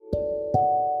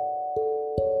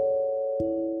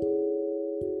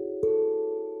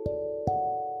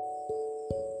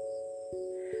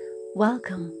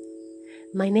Welcome.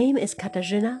 My name is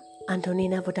Katarzyna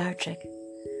Antonina Wodarczyk,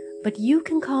 but you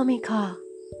can call me Ka,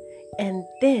 and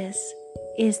this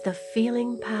is the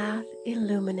Feeling Path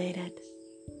Illuminated.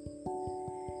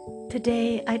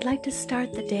 Today, I'd like to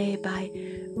start the day by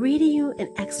reading you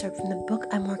an excerpt from the book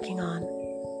I'm working on,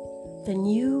 the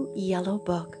New Yellow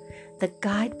Book, the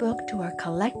guidebook to our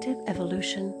collective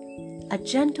evolution, a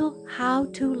gentle how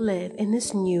to live in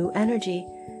this new energy,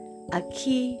 a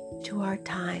key to our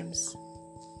times.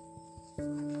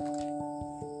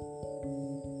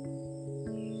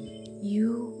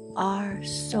 You are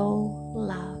so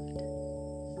loved.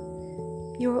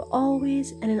 You are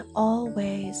always and in all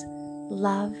ways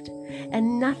loved,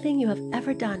 and nothing you have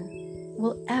ever done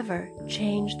will ever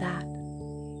change that.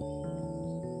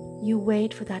 You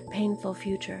wait for that painful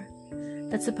future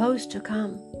that's supposed to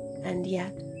come, and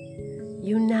yet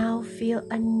you now feel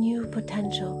a new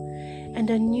potential, and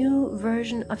a new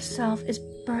version of self is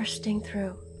bursting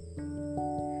through.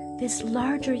 This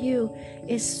larger you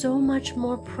is so much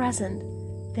more present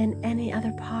than any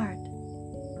other part.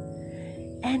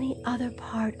 Any other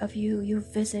part of you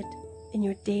visit in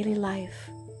your daily life.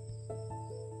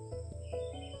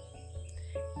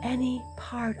 Any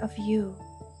part of you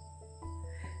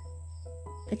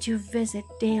that you visit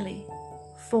daily,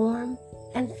 form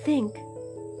and think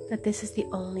that this is the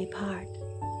only part.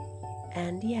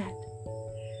 And yet,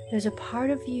 there's a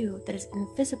part of you that is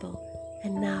invisible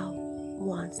and now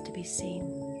wants to be seen.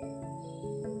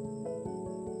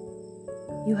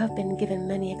 You have been given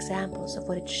many examples of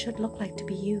what it should look like to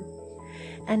be you,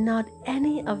 and not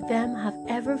any of them have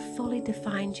ever fully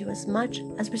defined you as much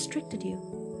as restricted you,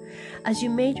 as you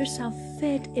made yourself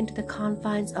fit into the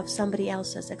confines of somebody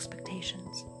else's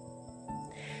expectations.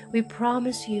 We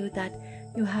promise you that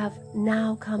you have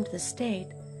now come to the state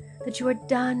that you are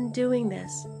done doing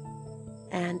this,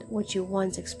 and what you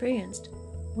once experienced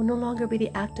will no longer be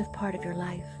the active part of your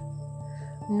life,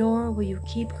 nor will you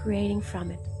keep creating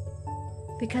from it.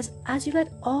 Because as you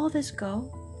let all this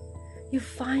go, you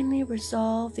finally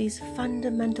resolve these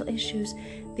fundamental issues,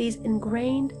 these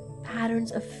ingrained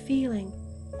patterns of feeling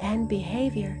and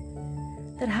behavior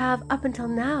that have up until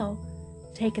now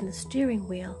taken the steering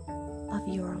wheel of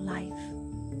your life.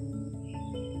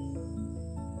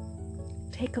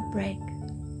 Take a break.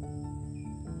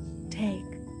 Take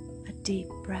a deep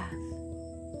breath.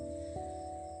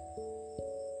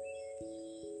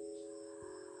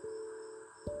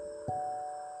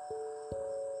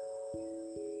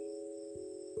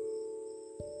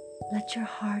 Let your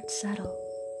heart settle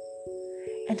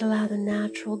and allow the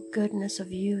natural goodness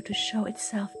of you to show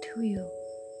itself to you.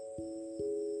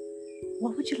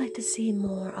 What would you like to see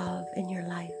more of in your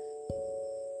life?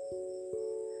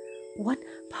 What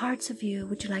parts of you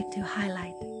would you like to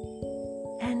highlight?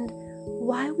 And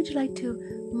why would you like to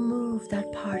move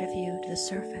that part of you to the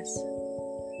surface?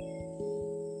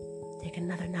 Take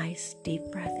another nice deep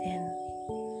breath in.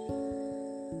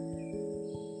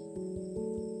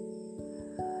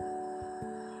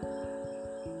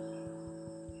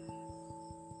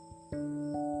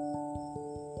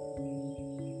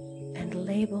 And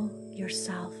label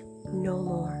yourself no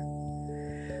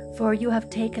more, for you have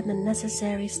taken the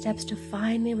necessary steps to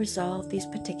finally resolve these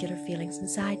particular feelings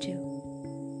inside you.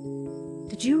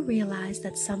 Did you realize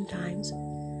that sometimes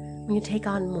when you take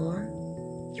on more,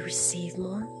 you receive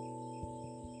more?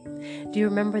 Do you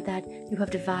remember that you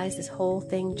have devised this whole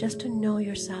thing just to know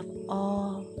yourself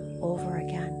all over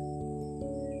again?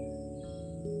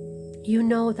 You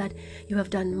know that you have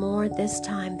done more this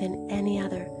time than any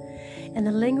other, and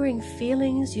the lingering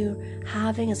feelings you're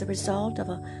having as a result of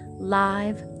a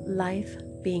live life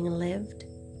being lived,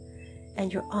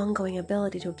 and your ongoing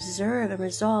ability to observe and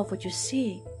resolve what you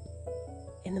see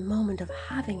in the moment of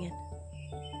having it,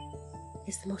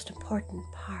 is the most important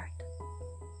part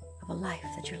of a life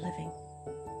that you're living.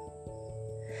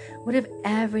 What if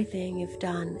everything you've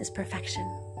done is perfection,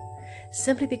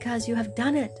 simply because you have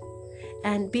done it,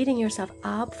 and beating yourself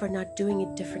up for not doing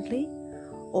it differently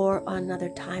or on another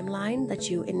timeline that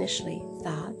you initially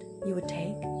thought you would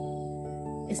take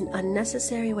is an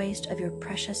unnecessary waste of your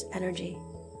precious energy,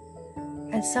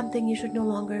 and something you should no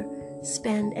longer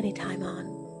spend any time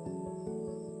on.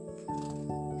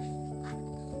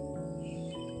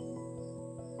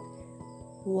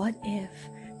 What if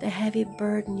the heavy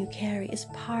burden you carry is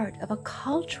part of a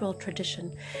cultural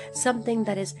tradition, something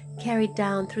that is carried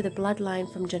down through the bloodline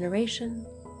from generation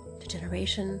to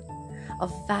generation,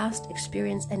 of vast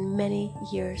experience and many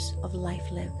years of life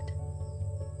lived?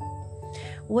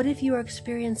 What if you are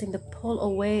experiencing the pull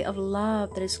away of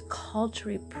love that is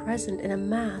culturally present in a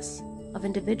mass of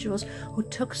individuals who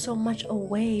took so much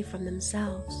away from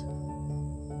themselves?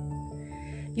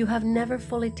 You have never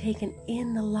fully taken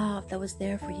in the love that was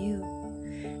there for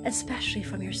you, especially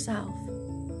from yourself.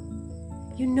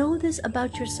 You know this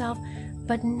about yourself,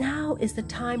 but now is the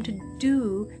time to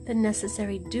do the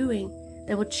necessary doing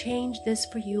that will change this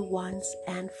for you once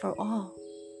and for all.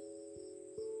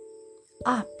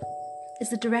 Up is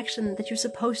the direction that you're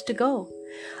supposed to go.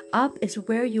 Up is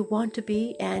where you want to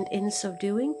be, and in so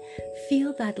doing,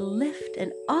 feel that lift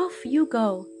and off you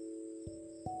go.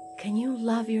 Can you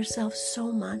love yourself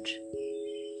so much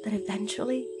that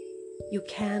eventually you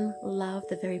can love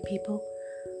the very people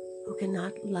who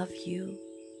cannot love you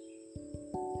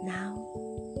now?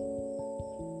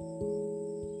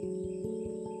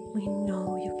 We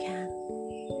know you can.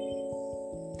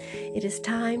 It is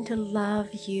time to love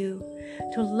you,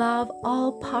 to love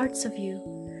all parts of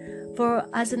you. For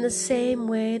as in the same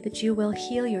way that you will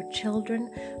heal your children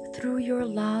through your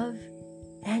love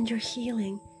and your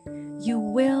healing, you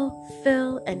will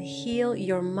fill and heal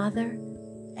your mother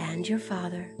and your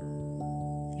father,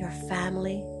 your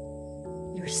family,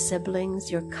 your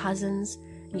siblings, your cousins,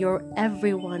 your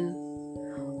everyone.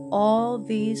 All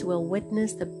these will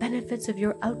witness the benefits of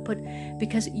your output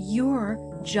because you're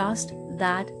just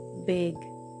that big.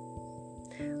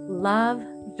 Love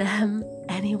them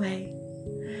anyway.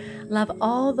 Love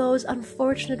all those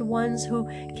unfortunate ones who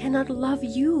cannot love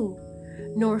you,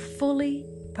 nor fully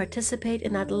participate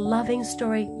in that loving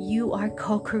story you are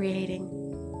co-creating.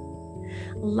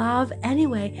 Love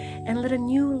anyway, and let a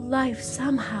new life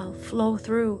somehow flow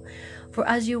through. For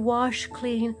as you wash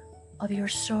clean of your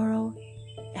sorrow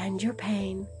and your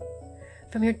pain,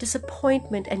 from your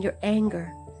disappointment and your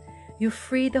anger, you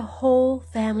free the whole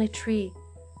family tree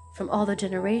from all the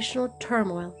generational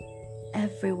turmoil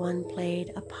everyone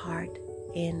played a part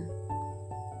in.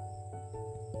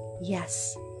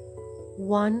 Yes,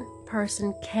 one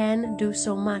person can do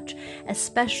so much,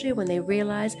 especially when they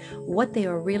realize what they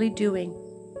are really doing.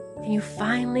 Can you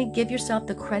finally give yourself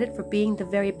the credit for being the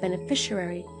very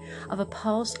beneficiary of a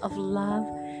pulse of love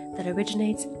that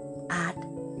originates at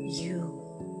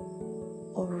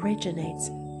you? Originates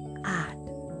at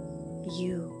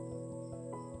you.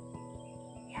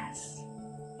 Yes,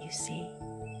 you see,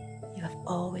 you have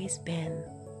always been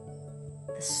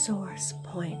the source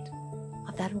point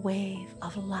of that wave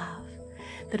of love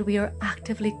that we are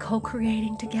actively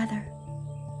co-creating together.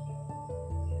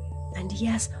 And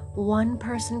yes, one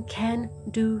person can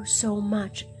do so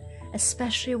much,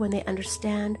 especially when they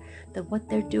understand that what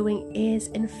they're doing is,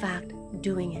 in fact,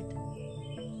 doing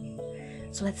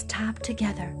it. So let's tap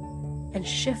together and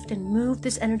shift and move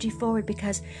this energy forward,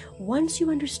 because once you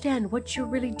understand what you're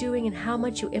really doing and how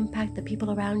much you impact the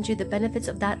people around you, the benefits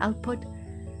of that output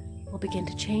will begin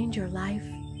to change your life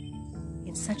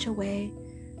in such a way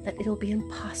that it'll be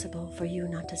impossible for you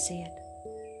not to see it.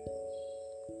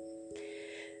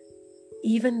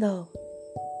 Even though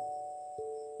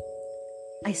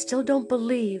I still don't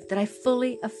believe that I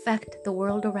fully affect the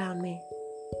world around me,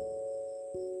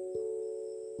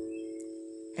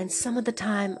 and some of the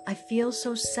time I feel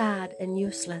so sad and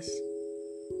useless,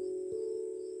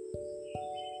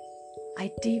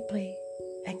 I deeply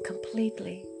and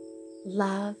completely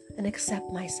love and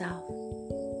accept myself.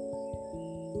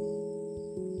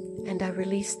 And I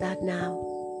release that now.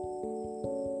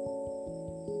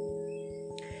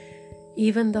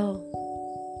 Even though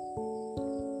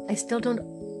I still don't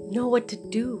know what to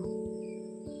do,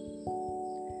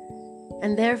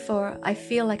 and therefore I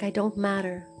feel like I don't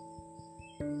matter.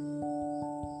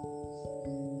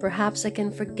 Perhaps I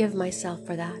can forgive myself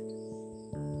for that.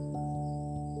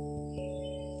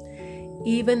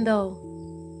 Even though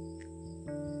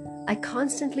I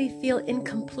constantly feel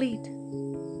incomplete,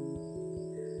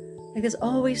 like there's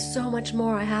always so much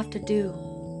more I have to do,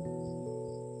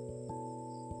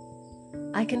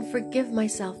 I can forgive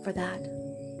myself for that.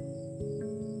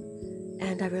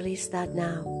 And I release that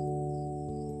now.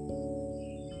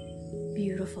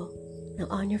 Beautiful. Now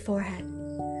on your forehead,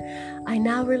 I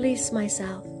now release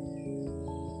myself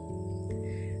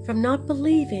from not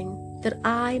believing that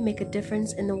I make a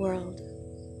difference in the world.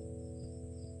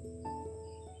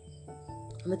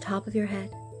 On the top of your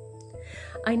head,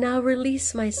 I now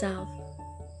release myself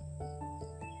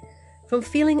from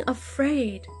feeling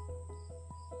afraid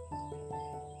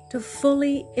to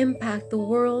fully impact the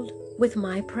world with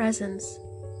my presence.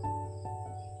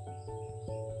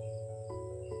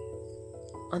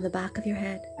 On the back of your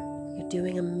head, you're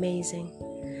doing amazing.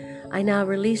 I now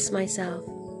release myself,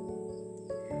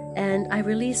 and I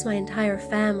release my entire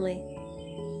family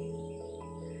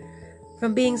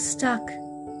from being stuck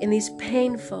in these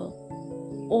painful,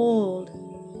 old,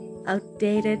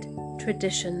 outdated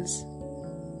traditions.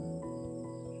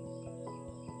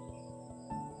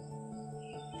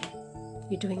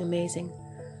 You're doing amazing.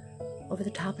 Over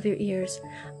the top of your ears.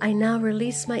 I now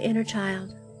release my inner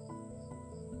child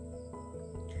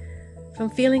from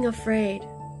feeling afraid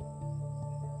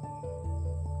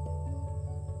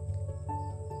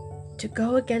to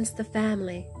go against the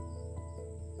family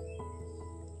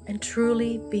and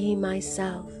truly be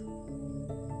myself.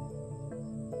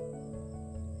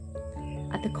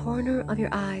 At the corner of your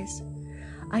eyes,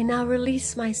 I now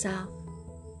release myself,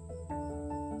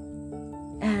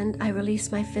 and I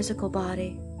release my physical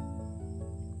body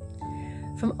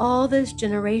from all this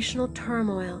generational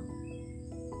turmoil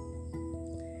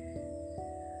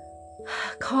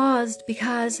caused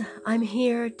because I'm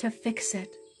here to fix it.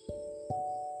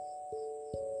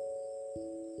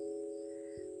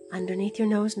 Underneath your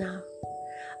nose now,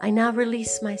 I now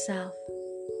release myself,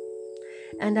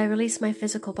 and I release my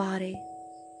physical body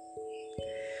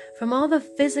from all the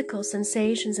physical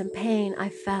sensations and pain I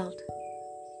felt,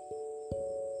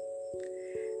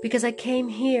 because I came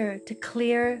here to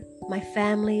clear my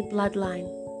family bloodline.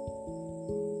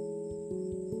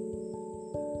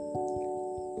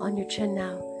 On your chin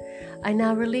now, I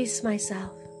now release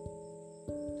myself,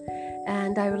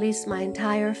 and I release my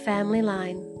entire family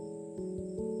line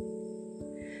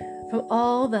from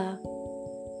all the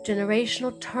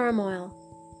generational turmoil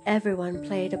everyone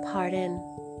played a part in.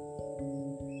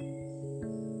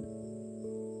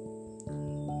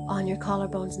 On your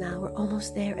collarbones now, we're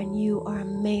almost there, and you are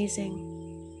amazing.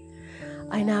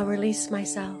 I now release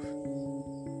myself,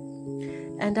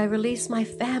 and I release my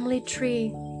family tree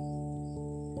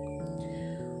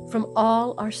from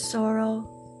all our sorrow,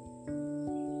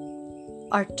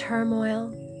 our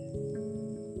turmoil,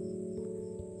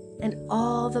 and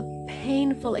all the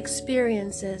painful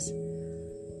experiences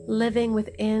living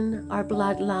within our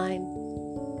bloodline.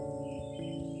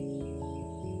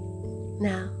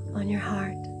 Now, on your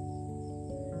heart,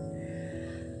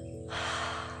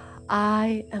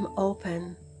 I am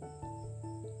open.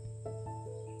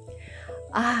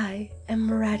 I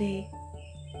am ready.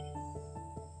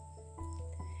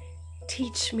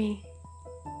 Teach me.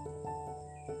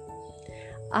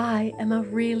 I am a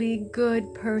really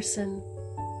good person.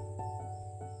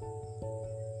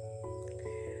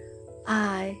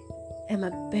 I am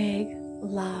a big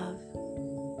love.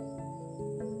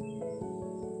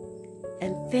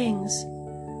 And things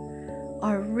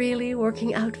are really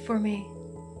working out for me.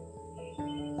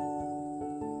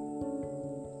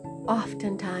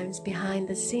 Oftentimes behind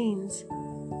the scenes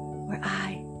where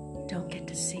I don't get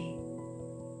to see.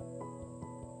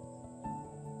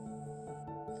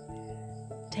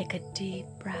 Take a deep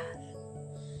breath.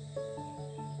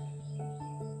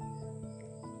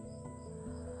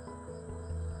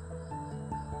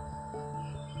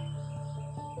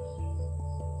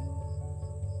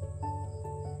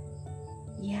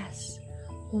 Yes,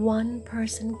 one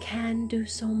person can do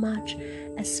so much,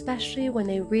 especially when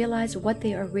they realize what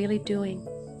they are really doing.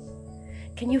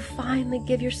 Can you finally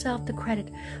give yourself the credit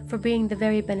for being the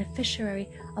very beneficiary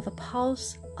of a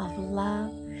pulse of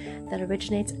love that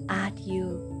originates at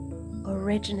you?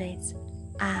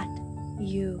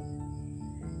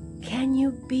 Can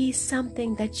you be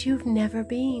something that you've never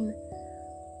been?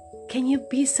 Can you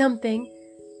be something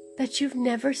that you've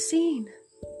never seen?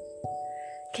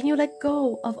 Can you let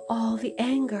go of all the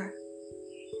anger?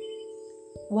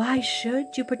 Why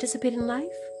should you participate in life?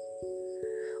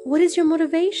 What is your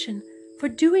motivation for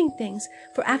doing things,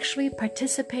 for actually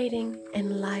participating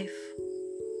in life?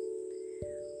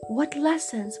 What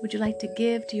lessons would you like to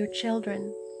give to your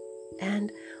children?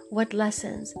 And what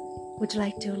lessons would you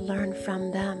like to learn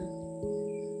from them?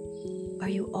 Are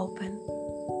you open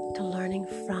to learning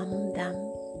from them?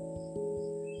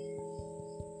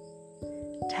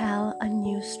 Tell a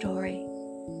new story.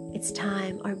 It's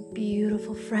time, our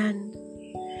beautiful friend.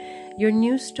 Your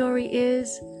new story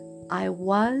is, I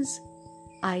was,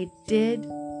 I did,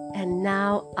 and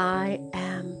now I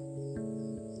am.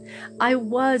 I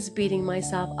was beating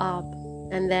myself up,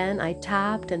 and then I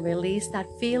tapped and released that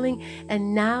feeling,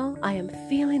 and now I am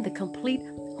feeling the complete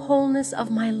wholeness of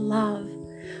my love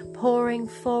pouring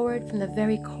forward from the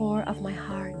very core of my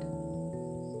heart.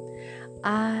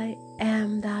 I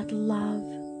am that love.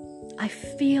 I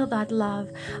feel that love.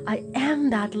 I am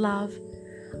that love.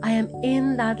 I am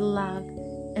in that love,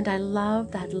 and I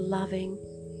love that loving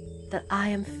that I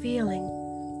am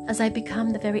feeling as I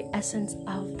become the very essence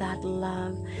of that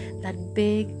love, that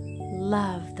big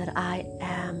love that I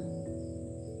am.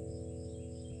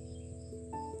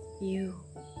 You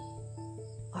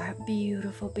are a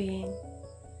beautiful being.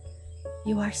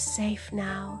 You are safe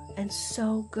now and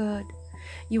so good.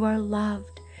 You are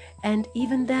loved, and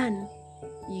even then,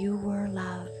 you were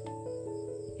loved.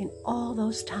 In all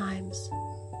those times,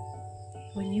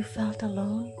 When you felt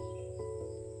alone,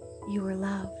 you were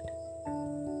loved.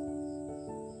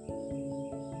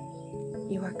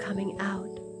 You are coming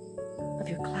out of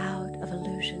your cloud of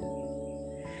illusion,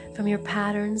 from your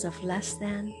patterns of less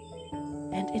than,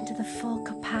 and into the full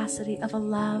capacity of a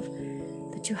love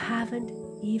that you haven't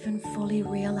even fully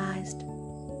realized.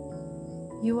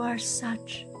 You are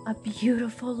such a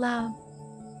beautiful love.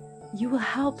 You will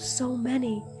help so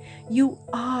many. You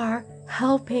are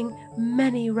helping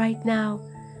many right now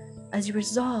as you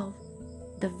resolve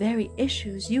the very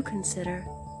issues you consider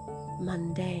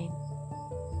mundane.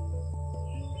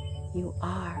 You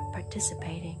are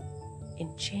participating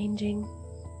in changing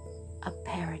a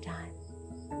paradigm.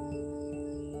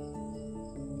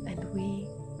 And we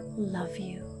love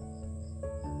you.